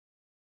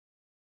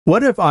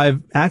What if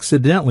I've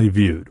accidentally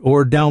viewed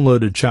or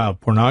downloaded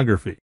child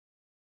pornography?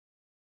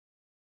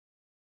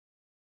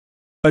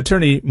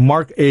 Attorney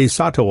Mark A.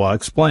 Satawa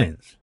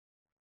explains.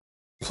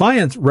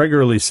 Clients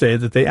regularly say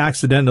that they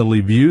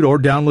accidentally viewed or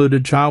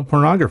downloaded child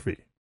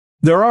pornography.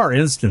 There are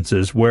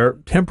instances where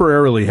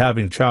temporarily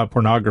having child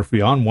pornography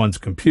on one's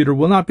computer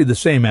will not be the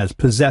same as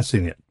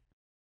possessing it.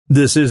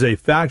 This is a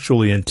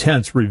factually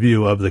intense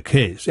review of the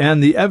case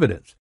and the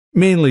evidence,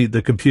 mainly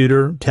the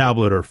computer,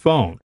 tablet, or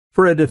phone,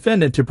 for a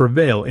defendant to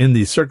prevail in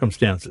these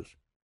circumstances.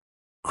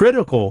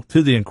 Critical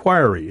to the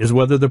inquiry is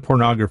whether the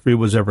pornography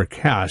was ever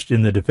cached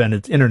in the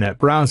defendant's internet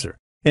browser,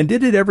 and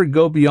did it ever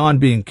go beyond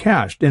being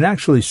cached and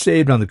actually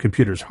saved on the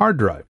computer's hard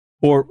drive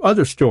or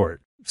other storage,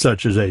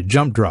 such as a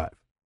jump drive.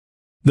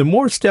 The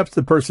more steps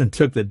the person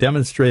took that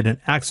demonstrate an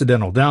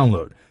accidental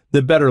download,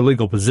 the better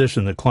legal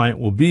position the client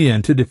will be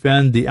in to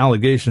defend the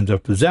allegations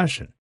of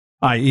possession,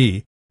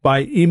 i.e., by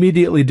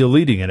immediately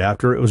deleting it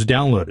after it was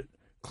downloaded,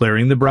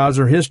 clearing the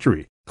browser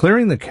history,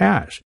 clearing the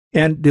cache,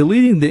 and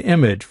deleting the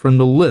image from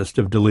the list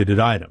of deleted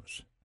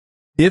items.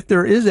 If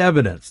there is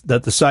evidence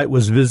that the site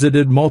was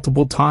visited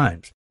multiple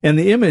times, and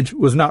the image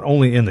was not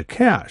only in the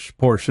cache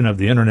portion of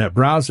the internet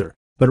browser,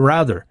 but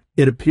rather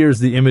it appears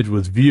the image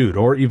was viewed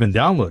or even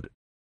downloaded,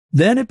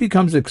 then it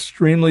becomes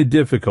extremely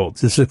difficult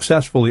to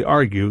successfully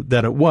argue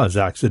that it was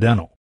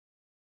accidental.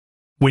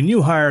 When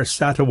you hire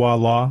Satawa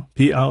Law,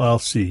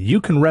 PLLC,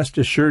 you can rest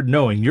assured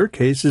knowing your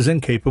case is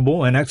in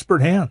capable and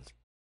expert hands.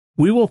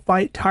 We will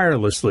fight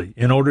tirelessly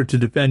in order to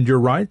defend your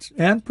rights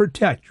and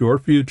protect your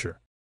future.